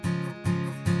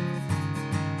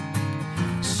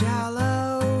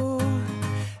shallow.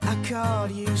 I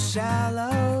called you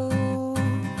shallow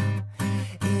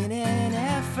in an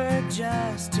effort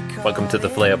just to call. Welcome to the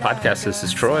Phileo Podcast. This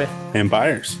is Troy. And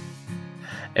Byers.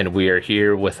 And we are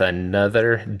here with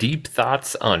another deep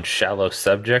thoughts on shallow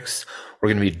subjects. We're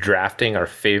going to be drafting our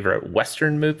favorite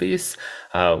Western movies.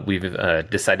 We've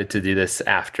decided to do this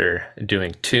after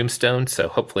doing Tombstone, so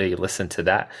hopefully you listened to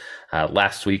that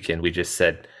last week. And we just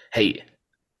said, hey,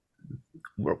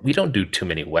 we don't do too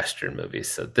many Western movies,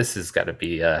 so this has got to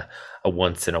be a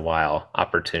once in a while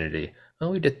opportunity.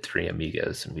 Well, we did Three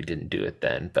Amigos, and we didn't do it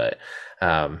then, but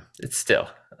it's still...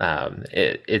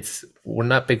 it's we're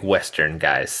not big Western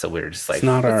guys, so we're just like,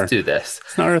 let's do this.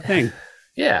 It's not our thing.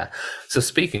 Yeah. So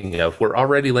speaking of, we're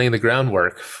already laying the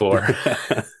groundwork for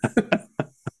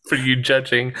for you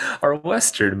judging our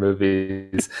Western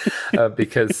movies,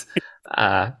 because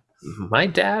my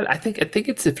dad, I think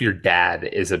it's if your dad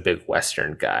is a big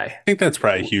Western guy. I think that's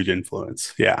probably a huge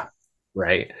influence. Yeah.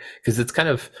 Right. Because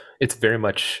it's very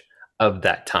much of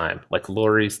that time. Like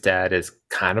Lori's dad is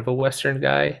kind of a Western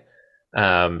guy.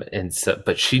 And so,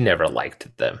 but she never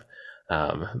liked them.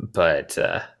 But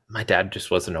my dad just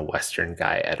wasn't a Western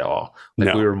guy at all. Like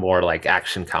No. we were more like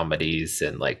action comedies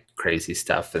and like crazy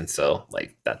stuff. And so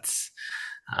like that's,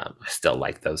 I still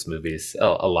like those movies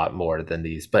a lot more than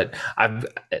these, but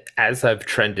as I've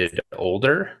trended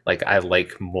older, like I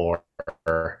like more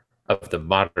of the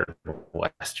modern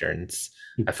Westerns.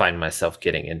 I find myself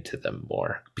getting into them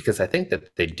more because I think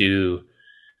that they do,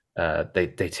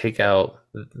 they take out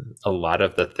a lot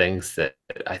of the things that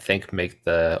I think make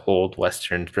the old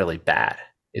Westerns really bad.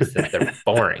 Is that they're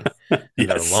boring and Yes.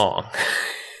 they're long.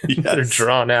 Yes. They're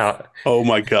drawn out. Oh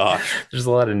my gosh. There's a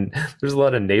lot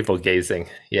of navel gazing.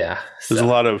 Yeah. There's a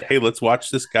lot of, hey, let's watch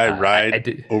this guy ride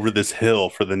I over this hill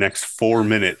for the next 4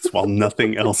 minutes while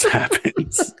nothing else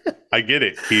happens. I get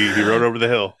it. He rode over the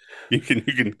hill. You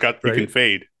can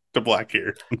fade to black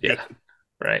here. Yeah.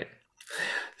 Right.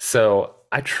 So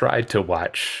I tried to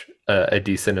watch a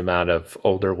decent amount of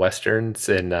older Westerns,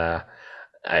 and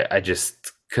I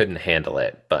just couldn't handle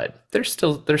it. But there's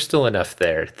still enough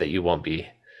there that you won't be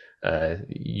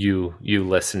you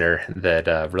listener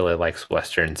that really likes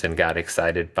Westerns and got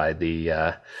excited by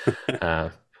the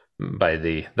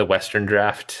Western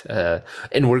draft.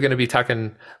 And we're going to be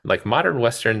talking like modern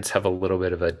Westerns have a little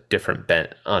bit of a different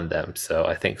bent on them. So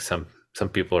I think some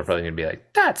people are probably going to be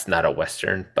like, that's not a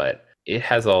Western, but it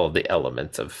has all the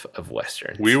elements of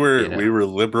Westerns. We were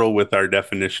liberal with our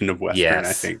definition of Western, Yes.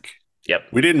 I think. Yep.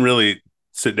 We didn't really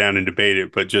sit down and debate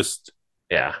it, but just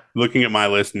looking at my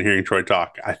list and hearing Troy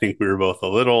talk, I think we were both a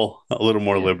little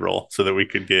more liberal so that we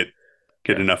could get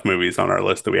enough movies on our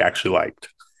list that we actually liked.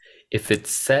 If it's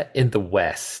set in the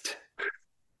West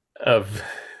of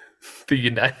the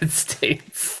United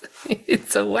States,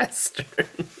 it's a Western.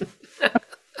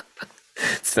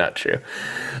 It's not true.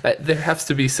 There has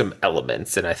to be some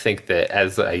elements, and I think that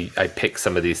as I pick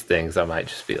some of these things, I might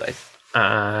just be like,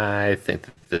 I think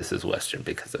that this is Western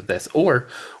because of this. Or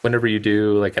whenever you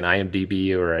do like an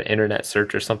IMDb or an internet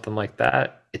search or something like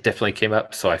that, it definitely came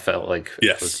up. So I felt like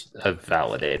it was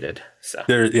validated. So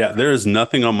there is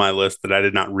nothing on my list that I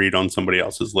did not read on somebody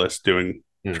else's list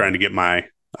trying to get my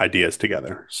ideas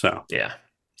together. So yeah.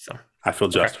 So I feel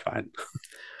justified.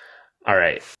 All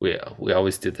right. We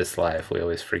always do this live. We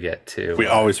always forget to. We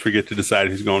always forget to decide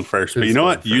who's going first. But you know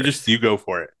what? You go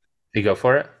for it. You go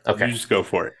for it? Okay. You just go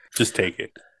for it. Just take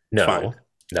it. No,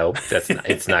 that's not.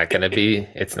 It's not going to be.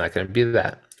 It's not going to be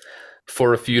that.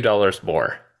 For a few dollars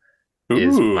more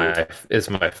is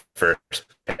my first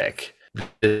pick.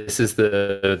 This is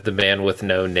the Man with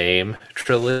No Name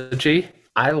trilogy.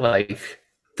 I like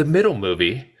the middle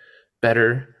movie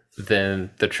better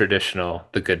than the traditional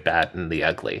The Good, Bad, and the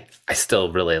Ugly. I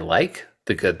still really like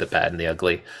The Good, the Bad, and the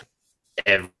Ugly.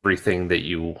 Everything that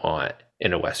you want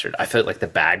in a Western. I felt like the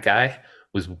bad guy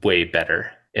was way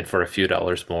better and for a few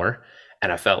dollars more.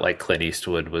 And I felt like Clint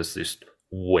Eastwood was just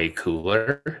way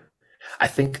cooler. I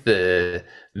think the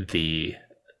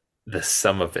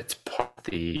sum of its part,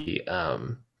 the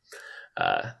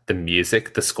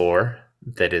music, the score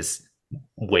that is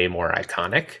way more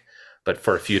iconic, but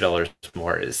for a few dollars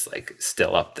more is like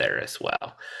still up there as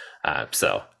well.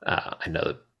 So I know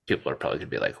that people are probably gonna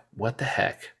be like, what the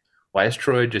heck? Why is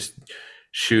Troy just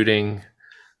shooting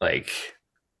like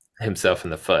himself in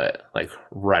the foot, like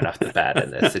right off the bat in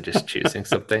this and just choosing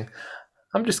something?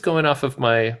 I'm just going off of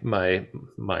my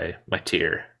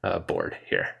tier board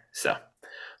here. So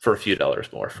for a few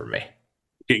dollars more for me.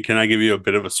 Can I give you a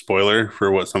bit of a spoiler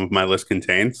for what some of my list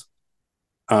contains?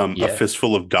 A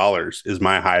Fistful of Dollars is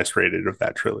my highest rated of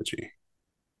that trilogy.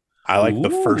 I like the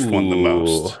first one the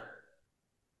most.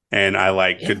 and I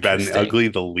like Good, Bad, and the Ugly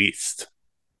the least.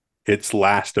 It's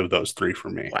last of those three for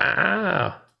me.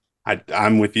 Wow.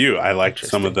 I'm with you. I like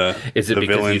some of the. Is it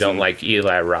because you don't like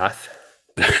Eli Roth?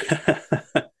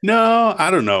 No, I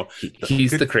don't know.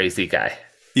 He's the crazy guy.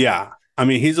 Yeah, I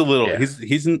mean, he's a little. Yeah.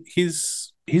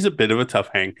 He's a bit of a tough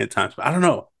hang at times. But I don't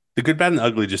know. The Good, Bad, and the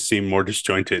Ugly just seem more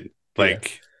disjointed.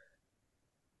 Like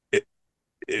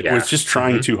it was just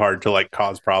trying too hard to like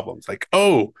cause problems. Like,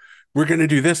 oh, we're gonna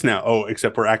do this now. Oh,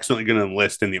 except we're accidentally gonna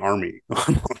enlist in the army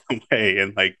on the way,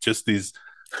 and like just these.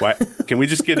 Why can we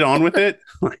just get on with it?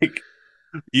 Like,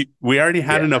 we already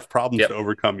had enough problems to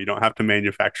overcome. You don't have to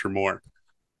manufacture more.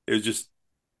 It was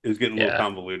getting a little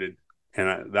convoluted, and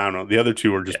I don't know. The other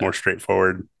two were just more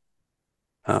straightforward.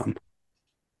 So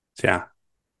yeah,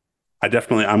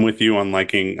 I'm with you on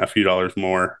liking a few dollars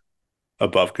more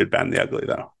above Good, Bad, and the Ugly,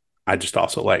 though. I just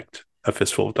also liked A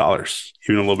Fistful of Dollars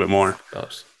even a little bit more.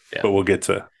 But we'll get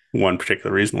to one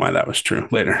particular reason why that was true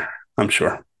later, I'm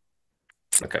sure.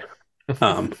 Okay.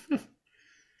 So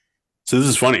this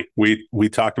is funny. We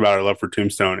talked about our love for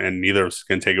Tombstone, and neither of us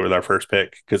can take it with our first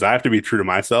pick because I have to be true to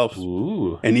myself.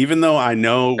 Ooh. And even though I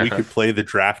know we could play the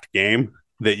draft game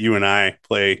that you and I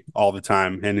play all the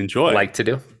time and enjoy, like to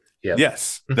do,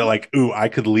 yes, they're like, ooh, I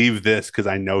could leave this because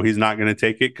I know he's not going to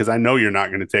take it because I know you're not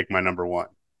going to take my number one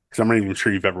because I'm not even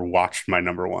sure you've ever watched my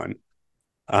number one.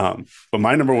 But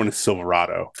my number one is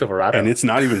Silverado, and it's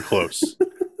not even close.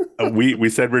 We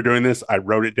said we're doing this. I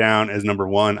wrote it down as number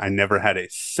one. I never had a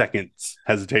second's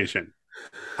hesitation.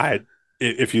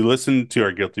 If you listen to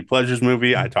our Guilty Pleasures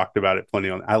movie, I talked about it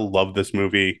plenty I love this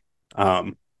movie.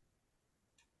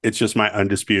 It's just my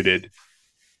undisputed,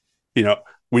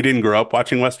 we didn't grow up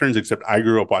watching Westerns, except I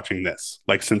grew up watching this.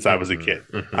 Like since I was a kid,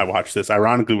 I watched this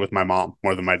ironically with my mom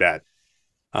more than my dad.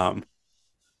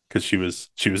 Because she was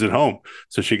at home.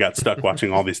 So she got stuck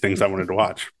watching all these things I wanted to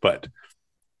watch. But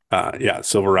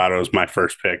Silverado is my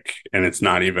first pick, and it's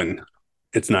not even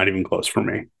close for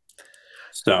me.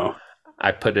 So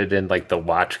I put it in like the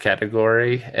watch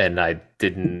category, and I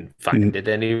didn't find it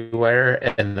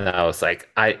anywhere. And then I was like,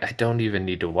 I don't even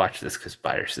need to watch this because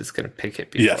Byers is going to pick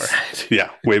it before. Yes. Yeah,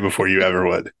 way before you ever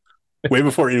would. Way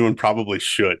before anyone probably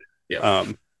should.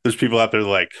 Yep. There's people out there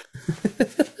like,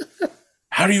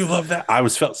 how do you love that? I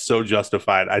felt so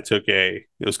justified. I took it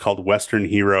was called Western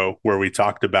Hero, where we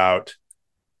talked about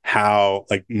how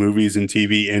like movies and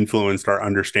TV influenced our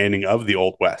understanding of the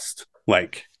Old West.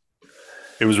 Like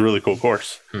it was a really cool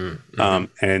course. Mm-hmm.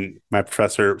 And my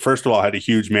professor, first of all, had a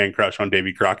huge man crush on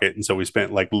Davy Crockett. And so we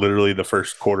spent like literally the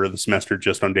first quarter of the semester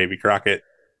just on Davy Crockett,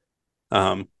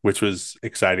 which was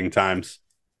exciting times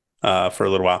for a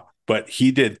little while. But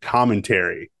he did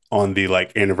commentary on the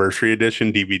like anniversary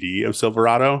edition DVD of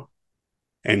Silverado.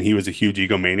 And he was a huge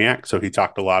egomaniac. So he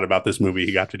talked a lot about this movie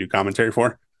he got to do commentary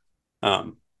for.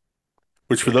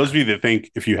 Which for those of you that think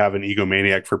if you have an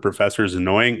egomaniac for professor is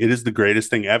annoying, it is the greatest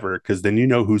thing ever because then you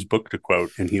know whose book to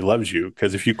quote and he loves you.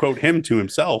 Because if you quote him to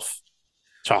himself,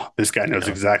 this guy knows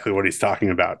exactly what he's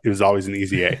talking about. It was always an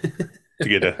easy A to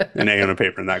get an A on a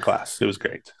paper in that class. It was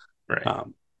great. Right.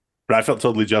 But I felt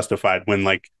totally justified when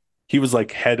like he was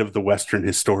like head of the Western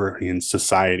Historian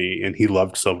Society and he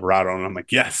loved Silverado. And I'm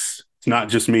like, yes, it's not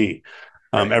just me.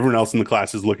 Right. Everyone else in the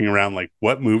class is looking around like,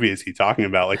 what movie is he talking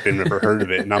about? Like they've never heard of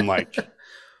it. And I'm like,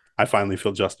 I finally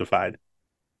feel justified.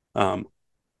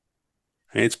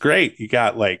 It's great. You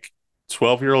got like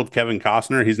 12-year-old Kevin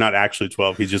Costner. He's not actually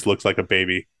 12. He just looks like a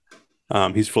baby.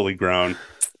 He's fully grown.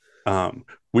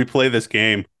 We play this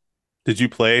game. Did you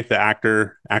play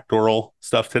the actoral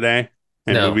stuff today?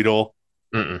 And no. Movie Duel?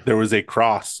 Mm-mm. There was a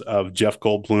cross of Jeff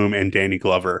Goldblum and Danny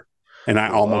Glover. And I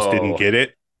almost didn't get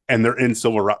it. And they're in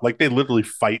Silverado. Like they literally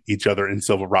fight each other in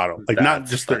Silverado. Like not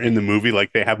just funny. They're in the movie.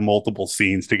 Like they have multiple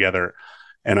scenes together.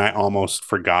 And I almost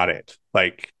forgot it.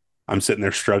 Like I'm sitting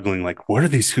there struggling. Like, what are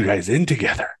these two guys in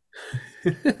together?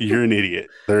 You're an idiot.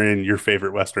 They're in your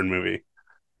favorite Western movie.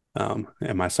 And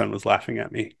my son was laughing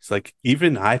at me. He's like,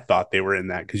 even I thought they were in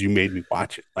that because you made me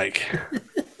watch it. Like,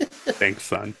 thanks,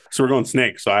 son. So we're going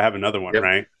Snake. So I have another one,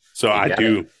 right? So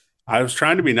I was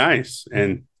trying to be nice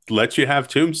and let you have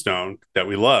Tombstone that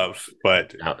we love,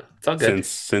 but it's all good.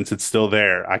 Since it's still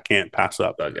there, I can't pass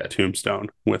up Tombstone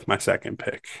with my second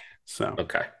pick. So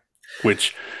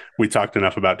which we talked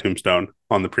enough about Tombstone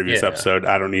on the previous episode.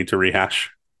 I don't need to rehash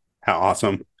how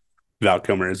awesome Val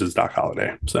Kilmer is as Doc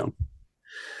Holliday. So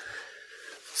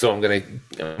I'm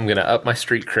gonna up my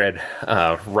street cred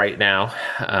right now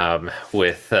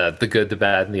with the good, the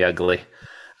bad, and the ugly,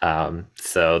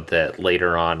 so that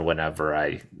later on, whenever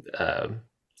I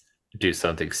do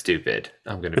something stupid,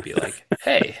 I'm gonna be like,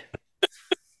 "Hey,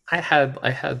 I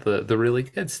had the really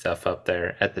good stuff up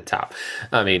there at the top.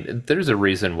 I mean, there's a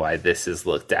reason why this is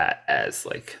looked at as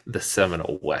like the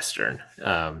seminal Western.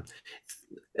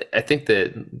 I think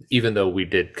that even though we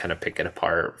did kind of pick it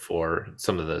apart for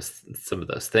some of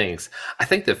those things, I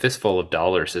think that Fistful of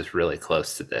Dollars is really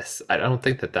close to this. I don't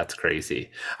think that that's crazy.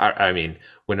 I mean,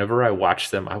 whenever I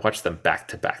watch them back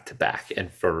to back to back,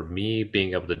 and for me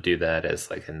being able to do that as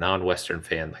like a non-Western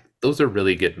fan, like those are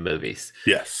really good movies.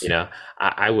 Yes. You know,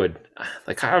 I would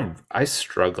like I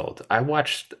struggled. I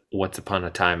watched Once Upon a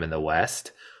Time in the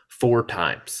West 4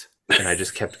 times, and I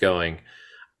just kept going.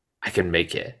 I can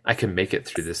make it. I can make it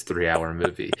through this 3-hour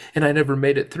movie. And I never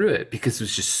made it through it because it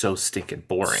was just so stinking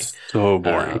boring. So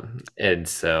boring. And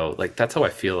so, like, that's how I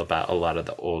feel about a lot of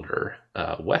the older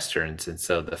Westerns. And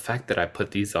so the fact that I put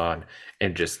these on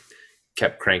and just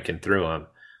kept cranking through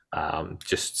them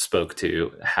just spoke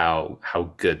to how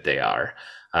good they are.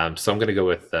 So I'm going to go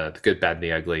with The Good, Bad, and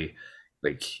the Ugly.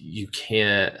 Like, you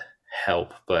can't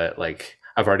help but, like,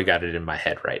 I've already got it in my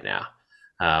head right now.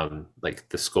 Like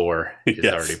the score is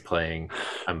already playing.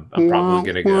 I'm probably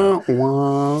gonna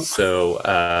go. So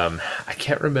I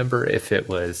can't remember if it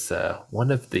was one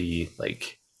of the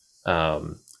like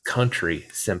country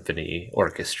symphony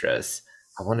orchestras.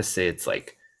 I want to say it's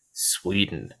like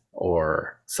Sweden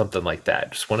or something like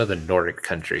that. Just one of the Nordic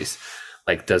countries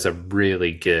like does a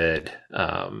really good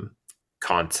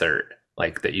concert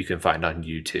like that you can find on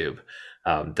YouTube.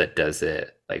 That does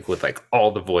it like with like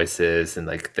all the voices and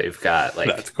like they've got like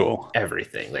that's cool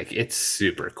everything. Like it's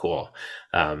super cool.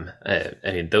 I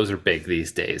mean those are big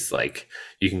these days. Like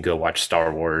you can go watch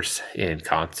Star Wars in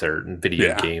concert and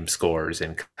video game scores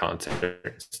in concert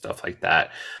and stuff like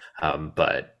that.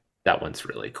 But that one's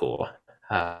really cool.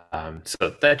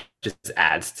 So that just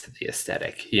adds to the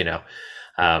aesthetic, you know.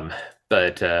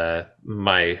 But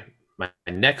my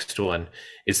next one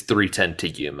is 3:10 to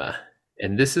Yuma.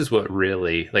 And this is what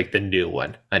really, like the new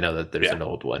one. I know that there's an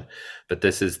old one, but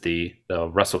this is the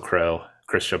Russell Crowe,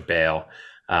 Christian Bale.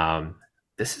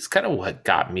 This is kind of what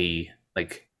got me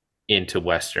like into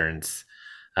Westerns,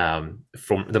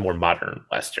 from the more modern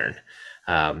Western,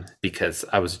 because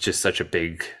I was just such a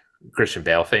big Christian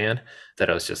Bale fan that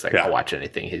I was just like, I'll watch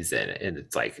anything he's in. And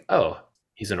it's like, oh,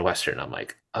 he's in a Western. I'm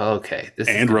like, oh, okay. This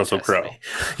and is Russell Crowe.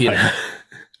 You know?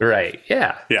 Right.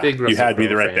 Yeah. Big Russell you had Crowe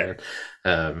me right fan.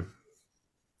 There.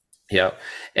 Yeah,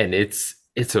 and it's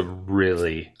a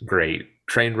really great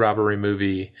train robbery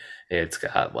movie. It's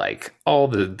got like all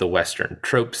the Western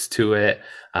tropes to it,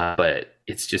 but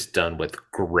it's just done with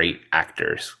great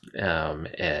actors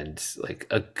and like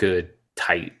a good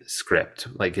tight script.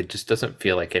 Like it just doesn't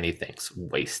feel like anything's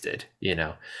wasted. You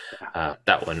know,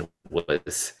 that one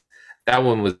was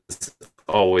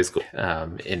always good,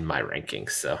 in my rankings.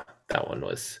 So that one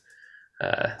was.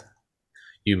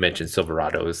 You mentioned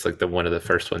Silverado is like one of the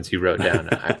first ones you wrote down.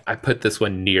 I put this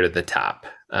one near the top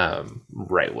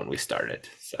right when we started.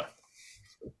 So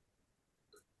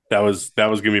that was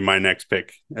gonna be my next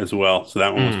pick as well. So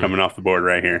that one was coming off the board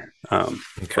right here,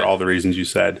 for all the reasons you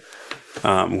said.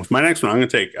 With my next one, I'm gonna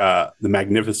take the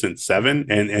Magnificent Seven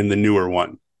and the newer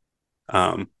one.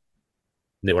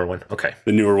 Newer one, okay.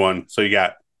 The newer one. So you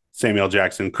got Samuel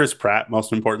Jackson, Chris Pratt.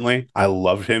 Most importantly, I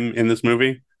loved him in this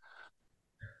movie.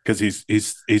 Because he's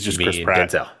just Chris Pratt.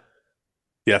 Denzel.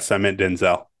 Yes, I meant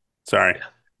Denzel. Sorry.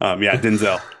 Yeah,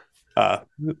 Denzel.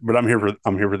 But I'm here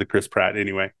for the Chris Pratt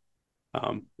anyway.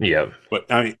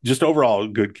 But I mean, just overall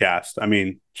good cast. I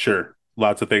mean, sure,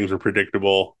 lots of things were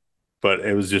predictable, but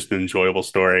it was just an enjoyable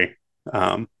story.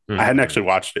 I hadn't actually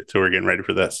watched it till we were getting ready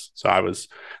for this, so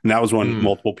and that was when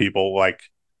multiple people like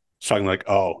talking like,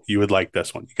 "Oh, you would like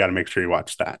this one. You got to make sure you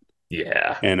watch that."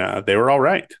 Yeah, and they were all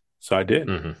right, so I did,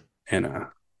 and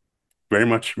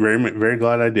very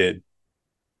glad I did.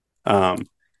 And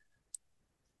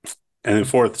then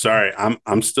fourth, sorry,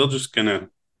 I'm still just I'm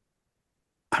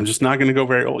just not gonna go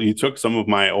very old. You took some of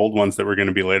my old ones that were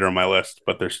gonna be later on my list,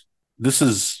 but this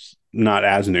is not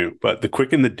as new. But The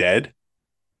Quick and the Dead.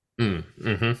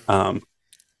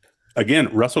 Again,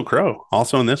 Russell Crowe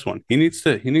also in this one. He needs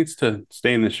to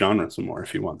stay in this genre some more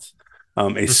if he wants.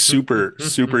 A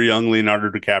super young Leonardo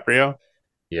DiCaprio.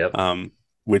 Yep.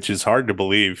 Which is hard to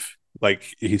believe.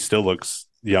 Like he still looks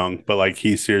young, but like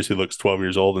he seriously looks 12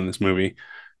 years old in this movie,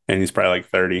 and he's probably like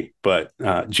 30. But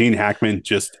Gene Hackman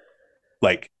just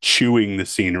like chewing the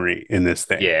scenery in this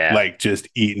thing, like just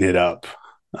eating it up.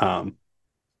 And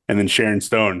then Sharon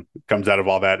Stone comes out of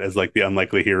all that as like the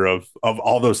unlikely hero of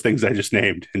all those things I just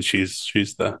named, and she's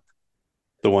the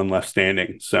one left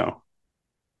standing. So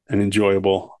an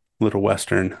enjoyable little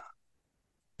Western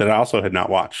that I also had not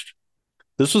watched.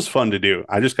 This was fun to do.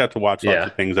 I just got to watch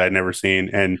lots of things I'd never seen.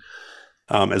 And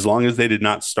As long as they did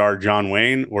not star John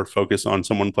Wayne or focus on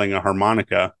someone playing a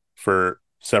harmonica for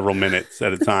several minutes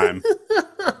at a time.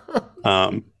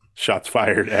 Shots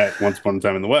fired at Once Upon a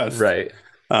Time in the West. Right.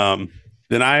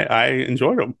 Then I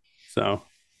enjoyed them. So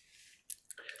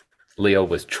Leo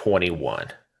was 21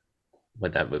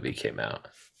 when that movie came out.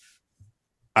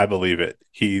 I believe it.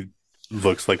 He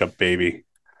looks like a baby.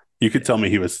 You could tell me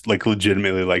he was like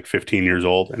legitimately like 15 years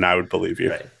old, and I would believe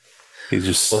you. Right. He's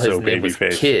just so baby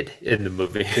faced. Kid in the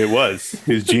movie. It was.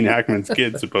 He's Gene Hackman's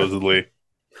kid, supposedly.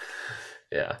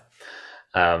 Yeah.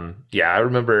 I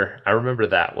remember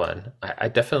that one. I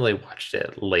definitely watched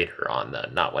it later on though,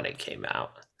 not when it came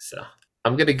out. So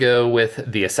I'm gonna go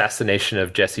with The Assassination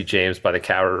of Jesse James by the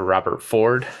coward Robert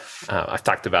Ford. I've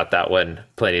talked about that one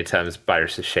plenty of times.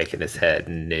 Byers is shaking his head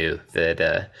and knew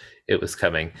that it was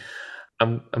coming.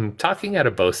 I'm talking out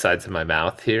of both sides of my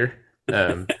mouth here,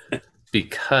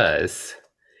 because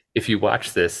if you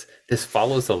watch this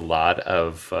follows a lot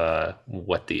of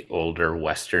what the older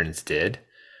Westerns did.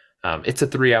 It's a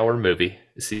 3-hour movie,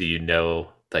 so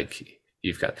like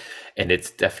you've got, and it's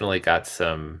definitely got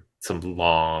some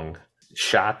long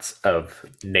shots of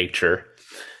nature.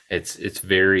 It's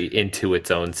very into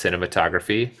its own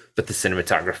cinematography, but the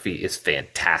cinematography is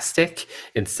fantastic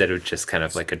instead of just kind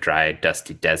of like a dry,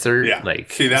 dusty desert. Yeah,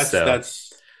 like that's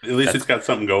at least it's got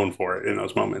something going for it in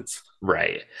those moments,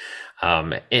 right?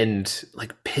 And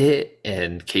like Pitt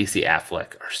and Casey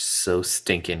Affleck are so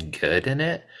stinking good in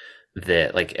it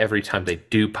that like every time they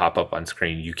do pop up on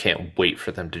screen, you can't wait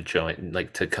for them to join,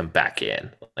 like to come back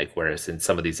in. Like whereas in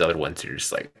some of these other ones, you're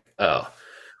just like, oh,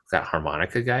 that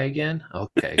harmonica guy again?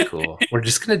 Okay, cool. We're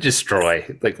just gonna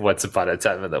destroy like Once Upon a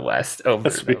Time in the West over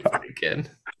and over again.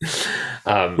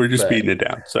 We're just beating it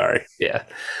down. Sorry. Yeah.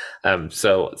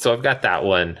 So I've got that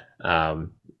one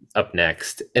up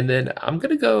next, and then I'm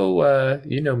gonna go.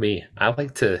 You know me, I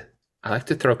like to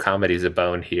throw comedies a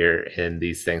bone here in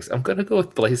these things. I'm gonna go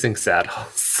with Blazing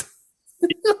Saddles.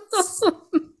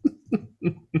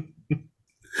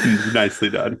 Nicely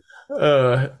done.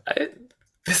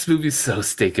 This movie's so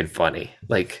stinking funny.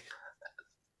 Like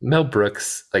Mel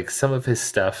Brooks, like some of his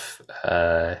stuff,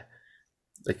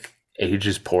 like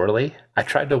ages poorly. I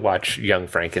tried to watch Young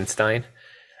Frankenstein,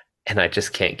 and I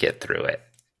just can't get through it.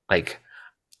 Like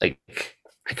I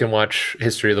can watch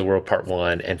History of the World Part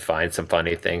 1 and find some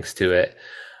funny things to it,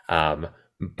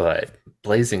 but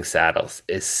Blazing Saddles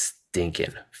is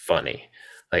stinking funny.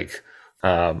 Like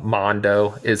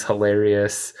Mondo is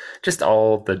hilarious. Just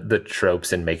all the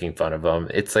tropes and making fun of them.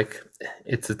 It's like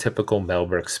it's a typical Mel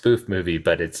Brooks spoof movie,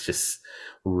 but it's just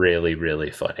really,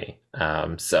 really funny.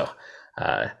 So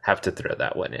have to throw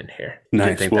that one in here. Nice.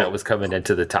 Didn't think that was coming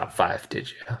into the top 5, did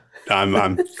you?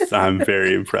 I'm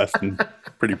very impressed and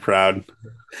pretty proud.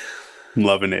 I'm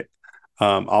loving it.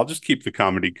 I'll just keep the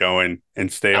comedy going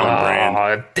and stay on brand.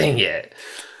 Oh, dang it.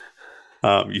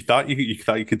 You thought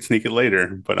you could sneak it later,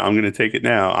 but I'm going to take it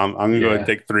now. I'm going to go ahead and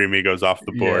take Three Amigos off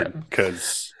the board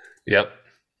because,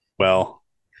 well,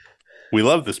 we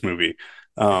love this movie.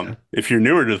 If you're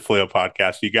newer to the Flail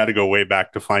podcast, you got to go way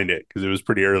back to find it because it was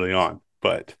pretty early on,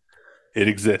 but it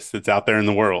exists. It's out there in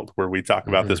the world where we talk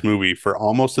about this movie for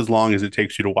almost as long as it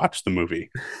takes you to watch the movie.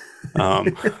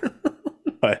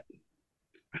 But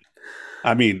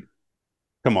I mean,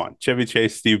 come on, Chevy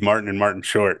Chase, Steve Martin, and Martin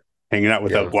Short hanging out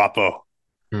with El Guapo.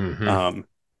 And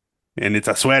it's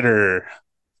a sweater.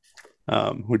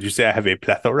 Would you say I have a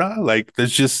plethora? Like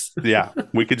there's just,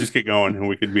 we could just get going and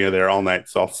we could be there all night.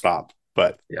 So I'll stop,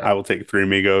 but I will take Three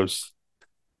Amigos.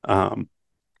 And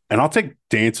I'll take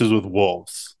Dances with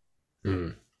Wolves.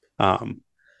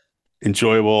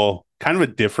 Enjoyable, kind of a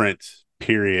different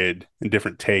period and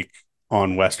different take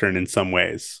on Western in some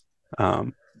ways.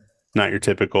 Not your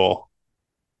typical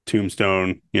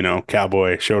Tombstone,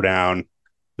 cowboy showdown,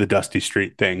 the dusty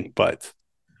street thing, but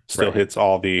still hits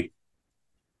all the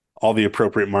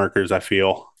appropriate markers, I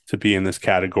feel, to be in this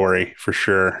category for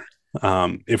sure.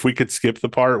 If we could skip the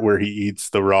part where he eats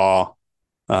the raw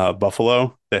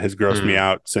buffalo that has grossed me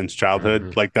out since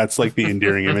childhood, like that's like the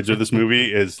endearing image of this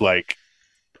movie is like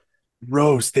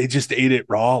roast. They just ate it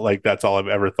raw. Like that's all I've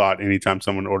ever thought. Anytime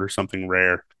someone orders something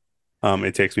rare,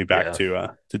 it takes me back to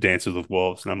Dances with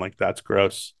Wolves, and I'm like, that's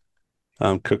gross.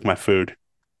 Cook my food,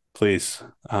 please.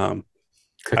 I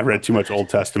read too much Old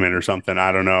Testament or something.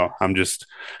 I don't know. I'm just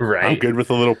I'm good with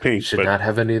a little pink. Should not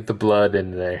have any of the blood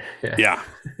in there. Yeah,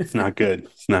 it's not good.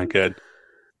 It's not good.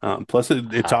 Plus,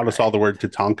 it taught us all the word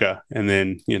Tatanka, and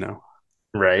then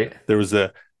there was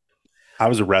I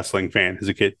was a wrestling fan as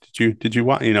a kid. Did you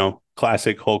want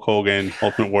classic Hulk Hogan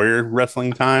Ultimate Warrior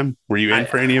wrestling time? Were you in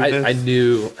for any of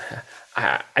this?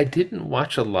 I didn't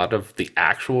watch a lot of the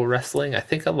actual wrestling. I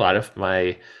think a lot of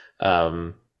my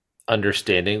um,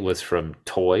 understanding was from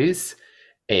toys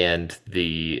and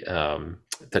the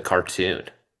cartoon.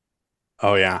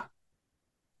 Oh yeah.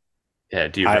 Yeah,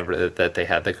 do you remember that they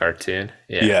had the cartoon?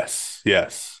 Yeah.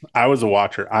 Yes. I was a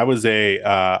watcher. I was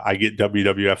I get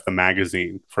WWF the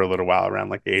magazine for a little while around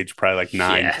like age probably like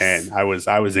 9, 10. Yes.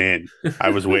 I was in. I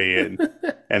was way in.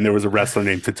 And there was a wrestler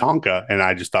named Tatanka, and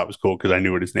I just thought it was cool because I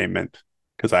knew what his name meant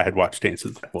because I had watched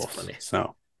Dances with That's Wolves. funny.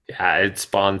 So yeah, it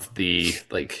spawns the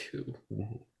like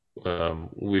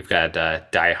we've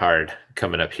got Die Hard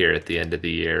coming up here at the end of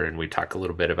the year, and we talk a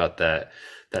little bit about that.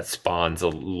 That spawns a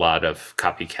lot of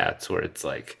copycats where it's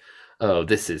like, oh,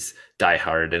 this is Die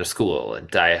Hard in a school, and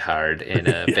Die Hard in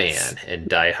a yes. van, and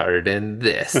Die Hard in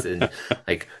this, and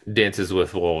like Dances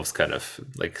with Wolves kind of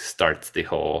like starts the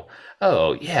whole.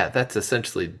 Oh yeah, that's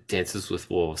essentially Dances with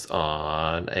Wolves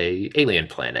on a alien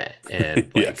planet,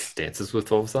 and like yes. Dances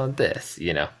with Wolves on this,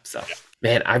 So,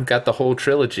 man, I've got the whole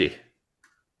trilogy.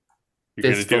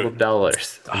 Fistful of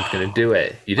dollars. I'm gonna do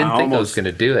it. You didn't think I was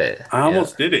gonna do it. I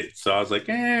almost did it, so I was like,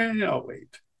 I'll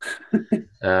wait.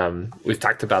 We've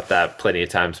talked about that plenty of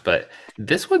times, but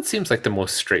this one seems like the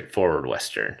most straightforward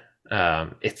Western.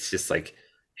 It's just like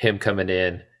him coming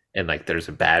in and like there's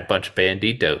a bad bunch of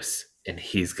banditos and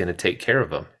he's gonna take care of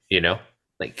them,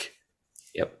 Like,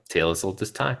 yep, tale as old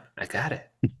as time. I got it.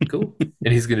 Cool.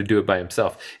 And he's gonna do it by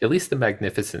himself. At least the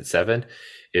Magnificent Seven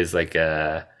is like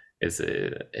a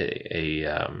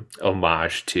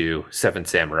homage to Seven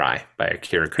Samurai by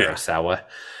Akira Kurosawa.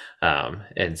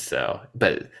 And so,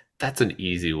 but that's an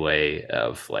easy way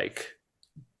of like,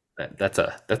 that's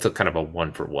a kind of a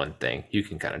 1-for-1 thing. You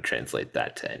can kind of translate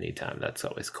that to any time. That's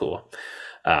always cool.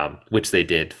 Which they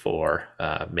did for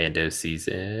Mando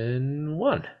season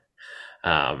 1.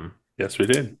 Yes, we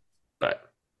did.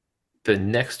 But the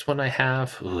next one I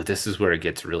have, this is where it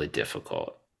gets really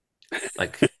difficult.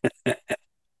 Like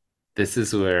this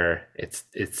is where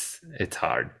it's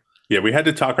hard. Yeah, we had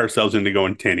to talk ourselves into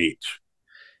going 10 each.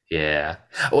 Yeah.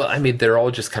 Well, I mean, they're all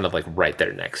just kind of like right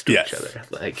there next to each other.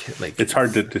 Like it's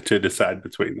hard to decide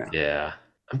between them. Yeah.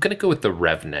 I'm gonna go with The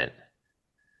Revenant.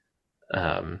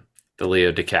 The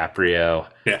Leo DiCaprio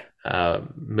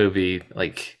movie.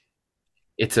 Like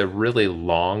it's a really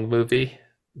long movie,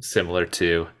 similar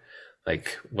to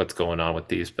like what's going on with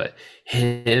these, but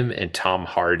him and Tom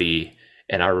Hardy.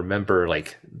 And I remember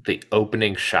like the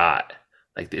opening shot,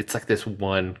 like it's like this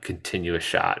one continuous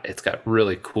shot. It's got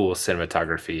really cool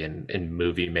cinematography and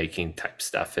movie making type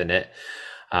stuff in it.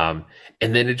 And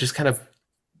then it just kind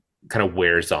of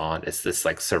wears on. It's this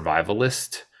like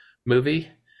survivalist movie.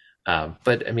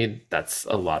 But I mean, that's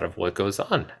a lot of what goes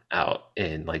on out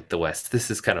in like the West. This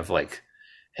is kind of like,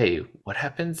 hey, what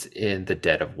happens in the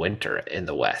dead of winter in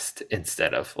the West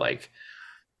instead of like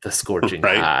the scorching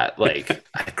hot? Like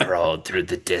I crawled through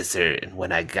the desert, and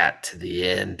when I got to the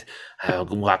end, I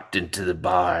walked into the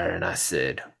bar and I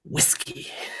said, whiskey.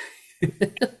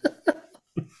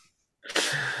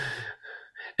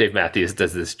 Dave Matthews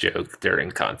does this joke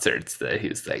during concerts that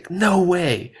he's like, no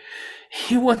way.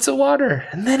 He wants a water,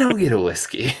 and then I'll get a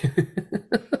whiskey.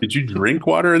 Did you drink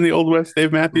water in the Old West,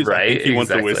 Dave Matthews? Right, I think he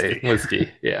wants a whiskey.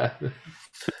 Whiskey, yeah.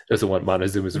 Doesn't want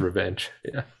Montezuma's revenge.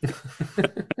 Yeah.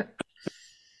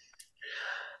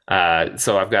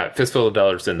 So I've got Fistful of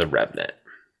Dollars in The Revenant.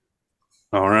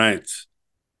 All right.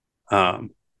 I'm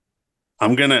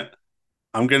gonna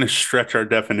stretch our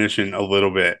definition a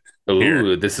little bit.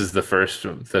 Ooh, this is the first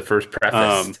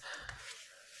preface.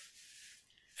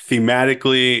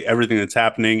 Thematically, everything that's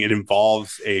happening, it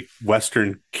involves a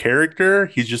Western character.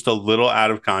 He's just a little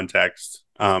out of context.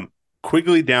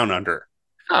 Quigley Down Under.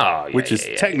 Oh, yeah, which is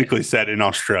technically set in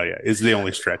Australia, is the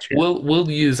only stretch here. We'll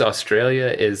use Australia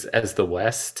as the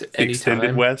West anytime.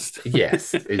 Extended West.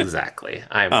 Yes, exactly.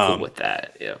 I'm cool with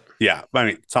that. Yeah. Yeah. I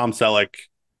mean, Tom Selleck,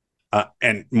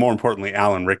 and more importantly,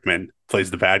 Alan Rickman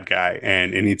plays the bad guy.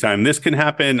 And anytime this can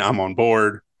happen, I'm on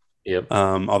board. Yep.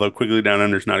 Although Quigley Down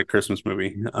Under is not a Christmas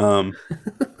movie.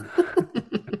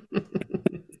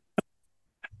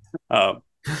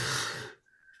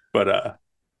 But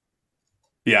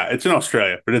yeah, it's in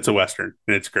Australia, but it's a Western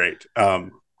and it's great.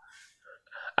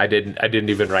 I didn't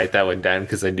even write that one down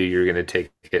because I knew you were going to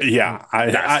take it. Yeah,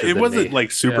 it wasn't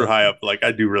like super high up. Like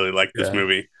I do really like this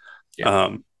movie.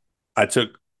 Yeah. I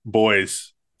took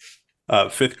boys,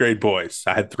 5th grade boys.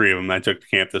 I had 3 of them I took to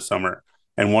camp this summer.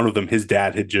 And one of them, his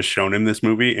dad had just shown him this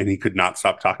movie and he could not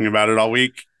stop talking about it all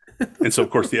week. And so, of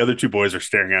course, the other 2 boys are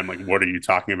staring at him like, what are you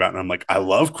talking about? And I'm like, I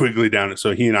love Quigley Down Under.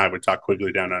 So he and I would talk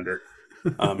Quigley Down Under.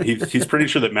 He's pretty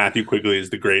sure that Matthew Quigley is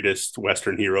the greatest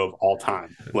Western hero of all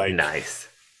time. Like, nice.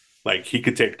 Like he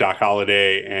could take Doc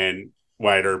Holliday and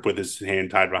Wyatt Earp with his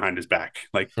hand tied behind his back.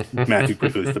 Like Matthew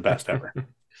Quigley is the best ever.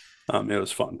 It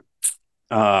was fun.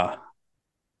 So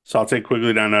I'll take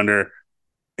Quigley Down Under.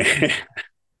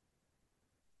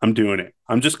 I'm doing it.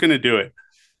 I'm just gonna do it.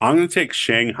 I'm gonna take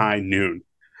Shanghai Noon.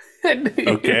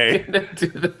 Okay.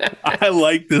 I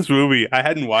like this movie. I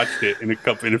hadn't watched it in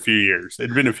a few years.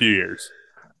 It'd been a few years.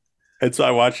 And so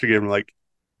I watched it again. I'm like,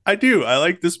 I do. I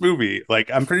like this movie. Like,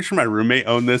 I'm pretty sure my roommate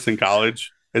owned this in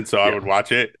college. And so I would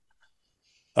watch it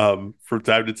from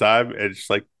time to time. And it's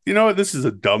like, you know what? This is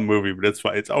a dumb movie, but it's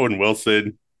fine. It's Owen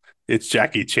Wilson. It's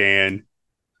Jackie Chan.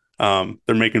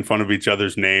 They're making fun of each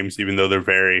other's names, even though they're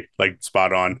very like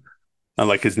spot on.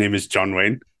 Like his name is John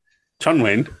Wayne. John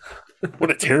Wayne.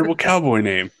 What a terrible cowboy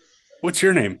name. What's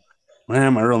your name? Well,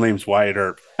 my real name's Wyatt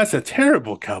Earp. That's a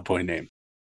terrible cowboy name.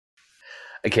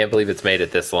 I can't believe it's made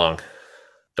it this long.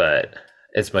 But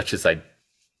as much as I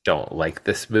don't like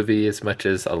this movie as much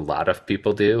as a lot of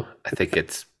people do, I think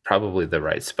it's probably the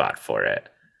right spot for it.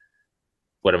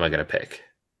 What am I going to pick?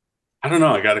 I don't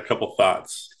know. I got a couple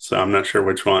thoughts, so I'm not sure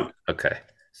which one. Okay.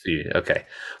 Okay.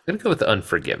 I'm going to go with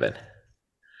Unforgiven.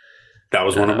 That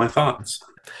was one of my thoughts.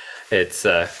 It's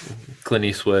Clint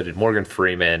Eastwood and Morgan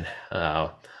Freeman,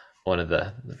 one of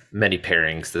the many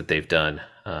pairings that they've done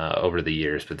over the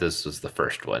years, but this was the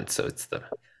first one, so it's the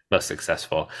most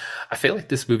successful. I feel like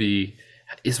this movie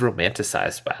is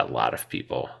romanticized by a lot of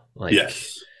people. Like,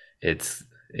 yes, it's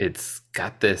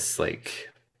got this like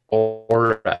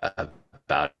aura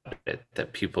about it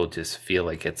that people just feel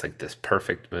like it's like this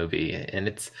perfect movie, and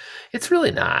it's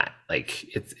really not. Like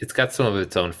it's got some of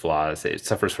its own flaws. It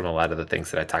suffers from a lot of the things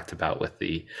that I talked about with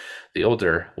the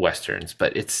older westerns,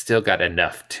 but it's still got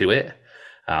enough to it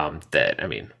that, I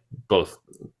mean, both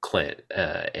Clint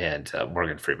and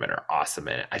Morgan Freeman are awesome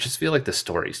in it. I just feel like the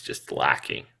story's just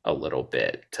lacking a little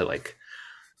bit to like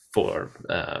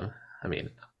I mean,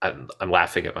 I'm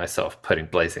laughing at myself putting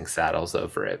Blazing Saddles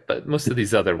over it, but most of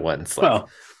these other ones, like, well,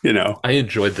 you know, I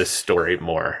enjoyed the story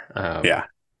more,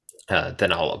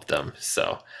 than all of them.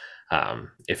 So,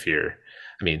 if you're,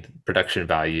 I mean, production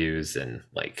values and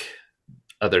like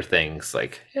other things,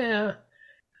 like, yeah,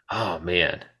 oh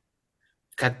man,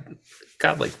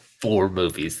 got like 4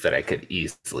 movies that I could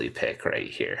easily pick right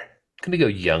here. I'm gonna go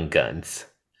Young Guns.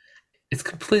 It's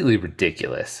completely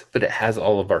ridiculous, but it has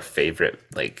all of our favorite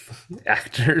like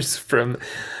actors from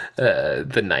the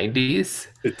 90s.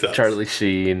 It does. Charlie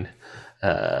Sheen,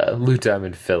 Lou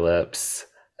Diamond Phillips,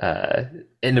 and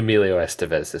Emilio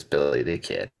Estevez as Billy the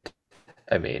Kid.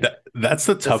 I mean, that's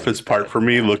the toughest part for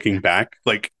me looking back.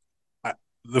 Like,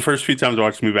 the first few times I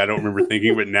watched the movie, I don't remember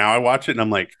thinking, but now I watch it and I'm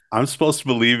like, I'm supposed to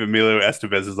believe Emilio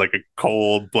Estevez is like a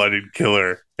cold-blooded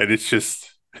killer, and it's just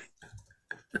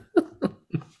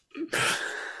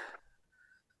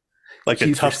like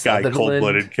Kiefer, a tough guy,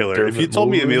 cold-blooded killer. Dermot if you told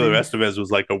me Emilio Estevez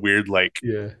was like a weird, like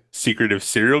secretive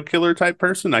serial killer type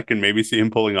person, I can maybe see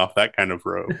him pulling off that kind of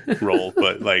role.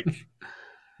 But like,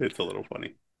 it's a little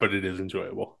funny, but it is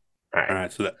enjoyable. All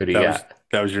right, so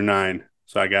that was your 9.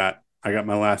 So I got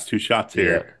my last 2 shots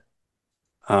here.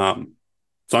 So I'm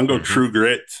going to go True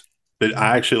Grit. But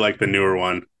I actually like the newer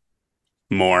one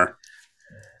more.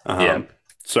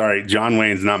 Sorry, John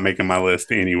Wayne's not making my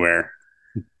list anywhere.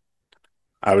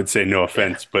 I would say no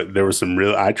offense, but there was some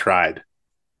real. I tried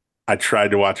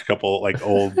to watch a couple like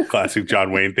old classic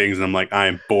John Wayne things, and I'm like, I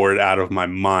am bored out of my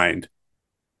mind.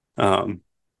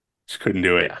 Just couldn't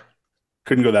do it. Yeah.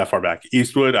 Couldn't go that far back.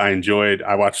 Eastwood, I enjoyed.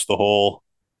 I watched the whole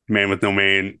Man with No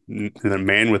Name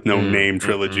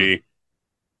trilogy,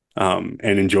 and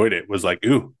enjoyed it. Was like,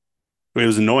 ooh, it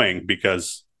was annoying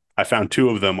because I found 2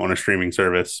 of them on a streaming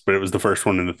service, but it was the first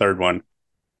one and the third one.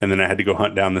 And then I had to go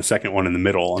hunt down the second one in the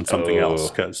middle on something else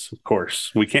because, of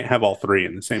course, we can't have all 3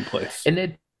 in the same place.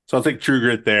 So I'll take True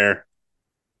Grit there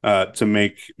to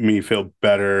make me feel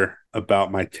better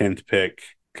about my 10th pick,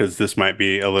 because this might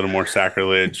be a little more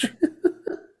sacrilege.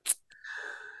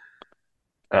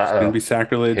 It's going to be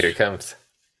sacrilege. Here it comes.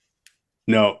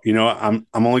 No, you know what? I'm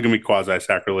only going to be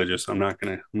quasi-sacrilegious. I'm not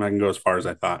going to go as far as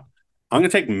I thought. I'm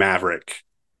going to take Maverick.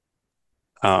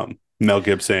 Mel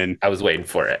Gibson. I was waiting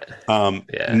for it.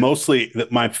 Mostly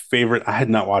my favorite. I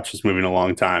had not watched this movie in a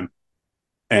long time,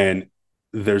 and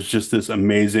there's just this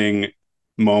amazing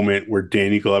moment where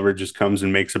Danny Glover just comes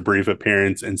and makes a brief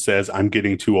appearance and says, "I'm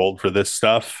getting too old for this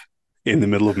stuff," in the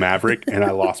middle of Maverick, and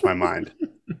I lost my mind.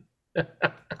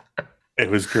 It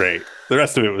was great. The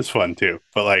rest of it was fun too,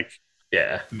 but like,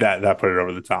 that put it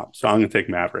over the top. So I'm gonna take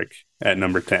Maverick at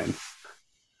number 10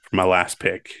 for my last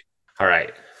pick. All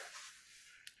right.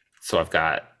 So I've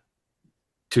got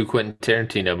 2 Quentin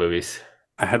Tarantino movies.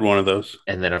 I had one of those.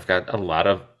 And then I've got a lot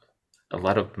of a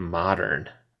lot of modern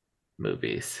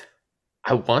movies.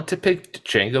 I want to pick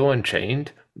Django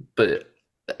Unchained, but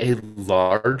a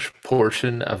large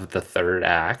portion of the third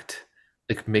act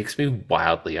like makes me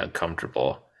wildly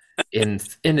uncomfortable in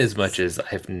as much as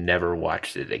I've never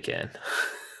watched it again.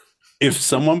 If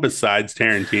someone besides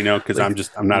Tarantino, because Like,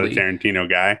 I'm not a Tarantino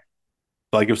guy,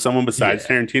 like if someone besides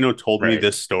Tarantino told me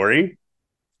this story,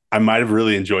 I might have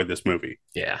really enjoyed this movie.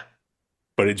 Yeah.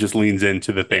 But it just leans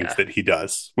into the things that he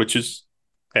does, which is,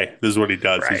 hey, this is what he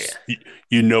does. Right.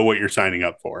 You know what you're signing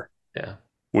up for. Yeah.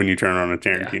 When you turn on a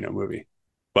Tarantino movie,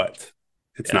 but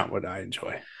it's not what I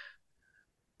enjoy.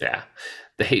 Yeah.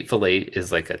 The Hateful Eight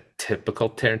is like a typical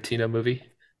Tarantino movie.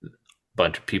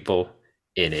 Bunch of people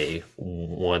in a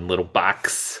one little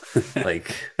box,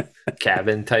 like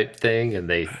cabin type thing,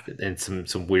 and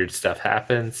some weird stuff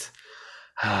happens.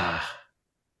 I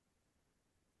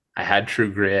had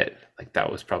True Grit, like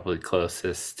that was probably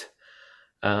closest.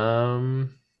 Those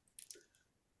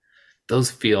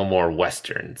feel more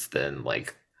westerns than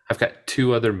like I've got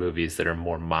two other movies that are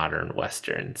more modern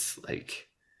westerns. Like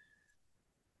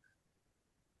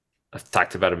I've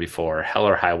talked about it before, Hell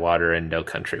or High Water and No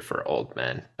Country for Old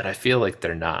Men, but I feel like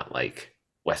they're not like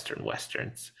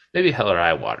westerns. Maybe Hell or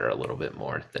High Water a little bit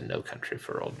more than No Country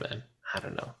for Old Men. I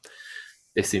don't know.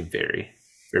 They seem very,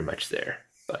 very much there,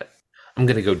 but I'm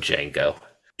gonna go Django.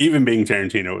 Even being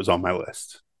Tarantino was on my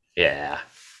list. Yeah.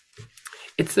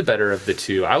 It's the better of the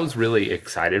two. I was really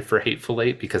excited for Hateful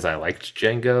Eight because I liked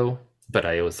Django, but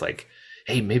I was like,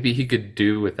 hey, maybe he could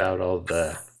do without all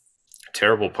the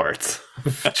terrible parts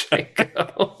of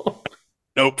Django.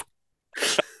 Nope.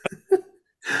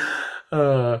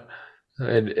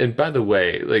 And by the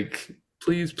way, like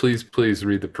please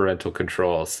read the parental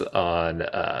controls on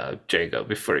Django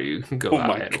before you go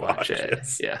out and watch it.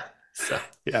 Yes. Yeah. So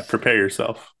yeah, prepare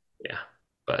yourself. Yeah.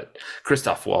 But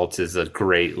Christoph Waltz is a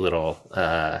great little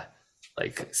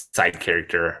like side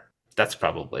character. That's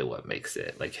probably what makes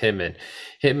it. Like him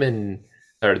and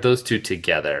or those two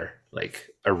together like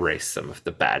erase some of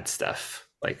the bad stuff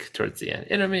like towards the end.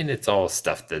 And I mean it's all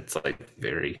stuff that's like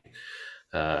very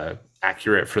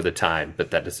accurate for the time,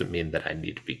 but that doesn't mean that I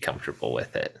need to be comfortable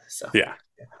with it. So yeah.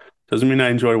 Doesn't mean I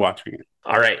enjoy watching it.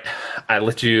 All right. I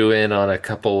let you in on a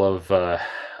couple of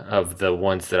the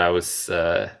ones that I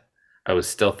was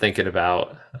still thinking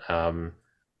about.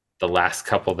 The last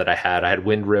couple that I had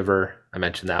Wind River. I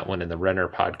mentioned that one in the Renner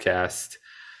podcast.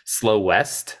 Slow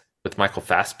West with Michael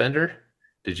Fassbender.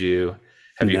 Have you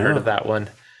heard of that one?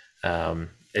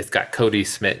 It's got Cody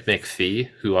Smith McPhee,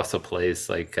 who also plays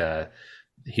like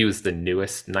he was the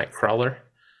newest Nightcrawler.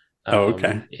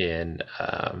 Okay. In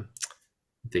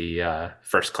the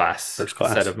first class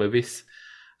set of movies.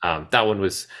 That one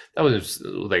was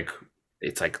like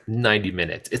it's like 90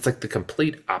 minutes. It's like the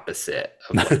complete opposite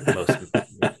of like most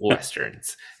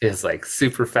westerns. It's like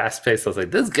super fast paced. I was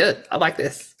like, this is good. I like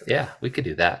this. Yeah, we could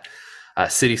do that.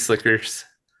 City Slickers.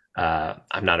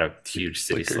 I'm not a huge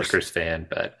City Slickers fan,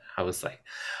 but I was like,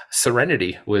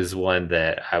 Serenity was one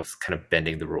that I was kind of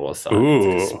bending the rules on.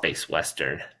 It's a space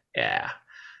western. Yeah.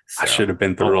 So, I should have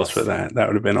bent the rules for that. That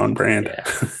would have been on brand.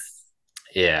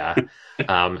 Yeah.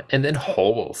 And then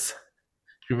Holes.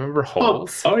 Do you remember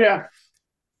Holes? Oh yeah.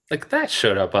 Like that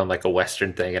showed up on like a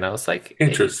Western thing, and I was like,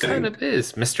 interesting. It kind of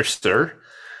is Mr. Stir.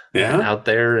 Yeah. Out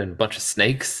there and a bunch of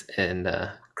snakes and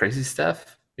crazy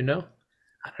stuff, you know?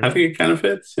 I think it kind of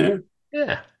fits. Yeah.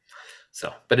 Yeah.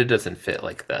 So, but it doesn't fit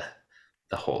like the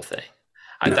whole thing.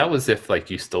 That was if like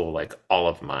you stole like all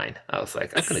of mine. I was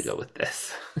like, I'm gonna go with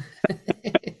this.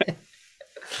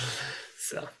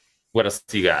 So, what else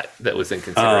do you got that was in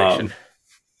consideration?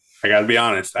 I got to be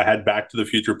honest. I had Back to the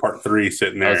Future Part 3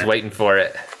 sitting there. I was waiting for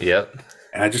it. Yep.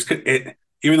 And I just could.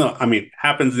 Even though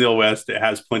happens in the Old West, it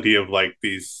has plenty of like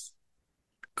these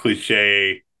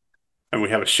cliche, and we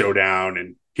have a showdown,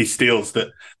 and he steals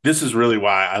the. This is really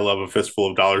why I love A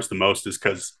Fistful of Dollars the most, is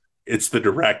because it's the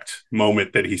direct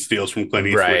moment that he steals from Clint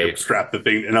Eastwood to strap the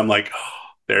thing, and I'm like, oh,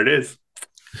 there it is.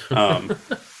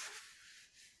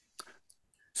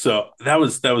 So that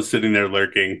was sitting there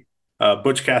lurking.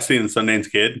 Butch Cassidy and the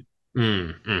Sundance Kid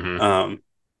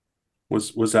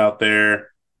was out there.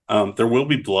 There Will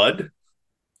Be Blood,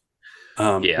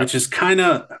 which is kind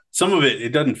of some of it. It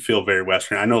doesn't feel very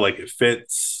Western. I know, like it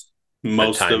fits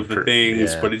most of the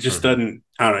things, but it just doesn't.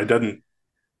 I don't know. It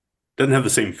doesn't have the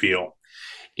same feel.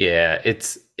 Yeah,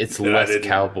 it's less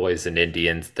cowboys and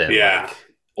Indians than like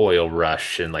oil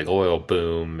rush and like oil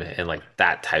boom and like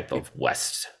that type of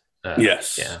West.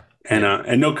 Yes. Yeah.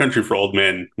 And No Country for Old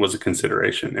Men was a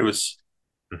consideration. It was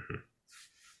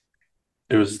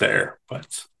it was there,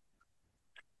 but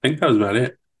I think that was about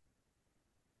it.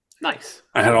 Nice.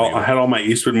 I had all my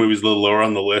Eastwood movies a little lower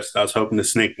on the list. I was hoping to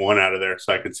snake one out of there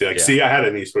so I could see see, I had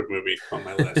an Eastwood movie on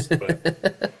my list,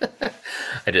 but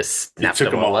I just snapped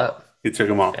them all up. You took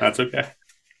them all. Yeah. That's okay.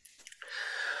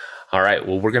 All right.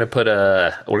 Well, we're gonna put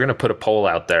a poll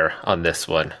out there on this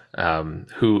one.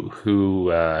 Who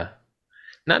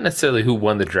not necessarily who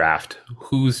won the draft.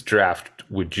 Whose draft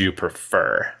would you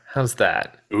prefer? How's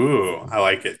that? Ooh, I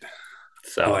like it.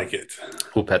 So I like it.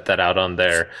 We'll put that out on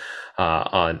there.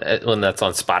 And that's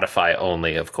on Spotify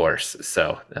only, of course.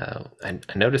 So I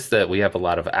noticed that we have a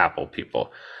lot of Apple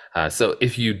people. So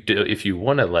if you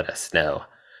want to let us know,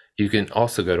 you can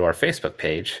also go to our Facebook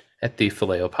page at the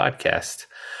Phileo Podcast,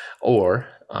 or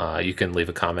you can leave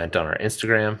a comment on our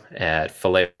Instagram at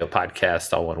Phileo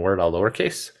Podcast, all one word, all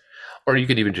lowercase, or you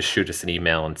could even just shoot us an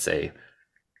email and say,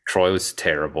 Troy was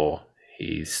terrible.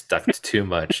 He stuck too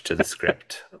much to the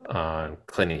script on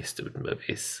Clint Eastwood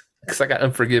movies. Because I got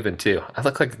Unforgiven too. I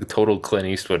look like a total Clint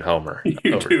Eastwood homer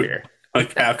over here.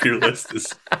 Like half your list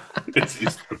is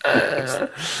Eastwood movies.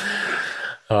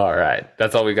 All right.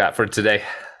 That's all we got for today.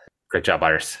 Great job,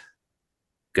 Iris.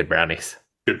 Good brownies.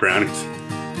 Good brownies.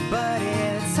 But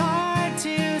it's hard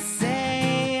to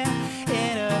say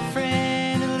in a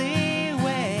friendly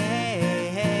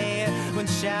way when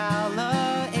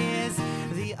shallow is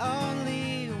the only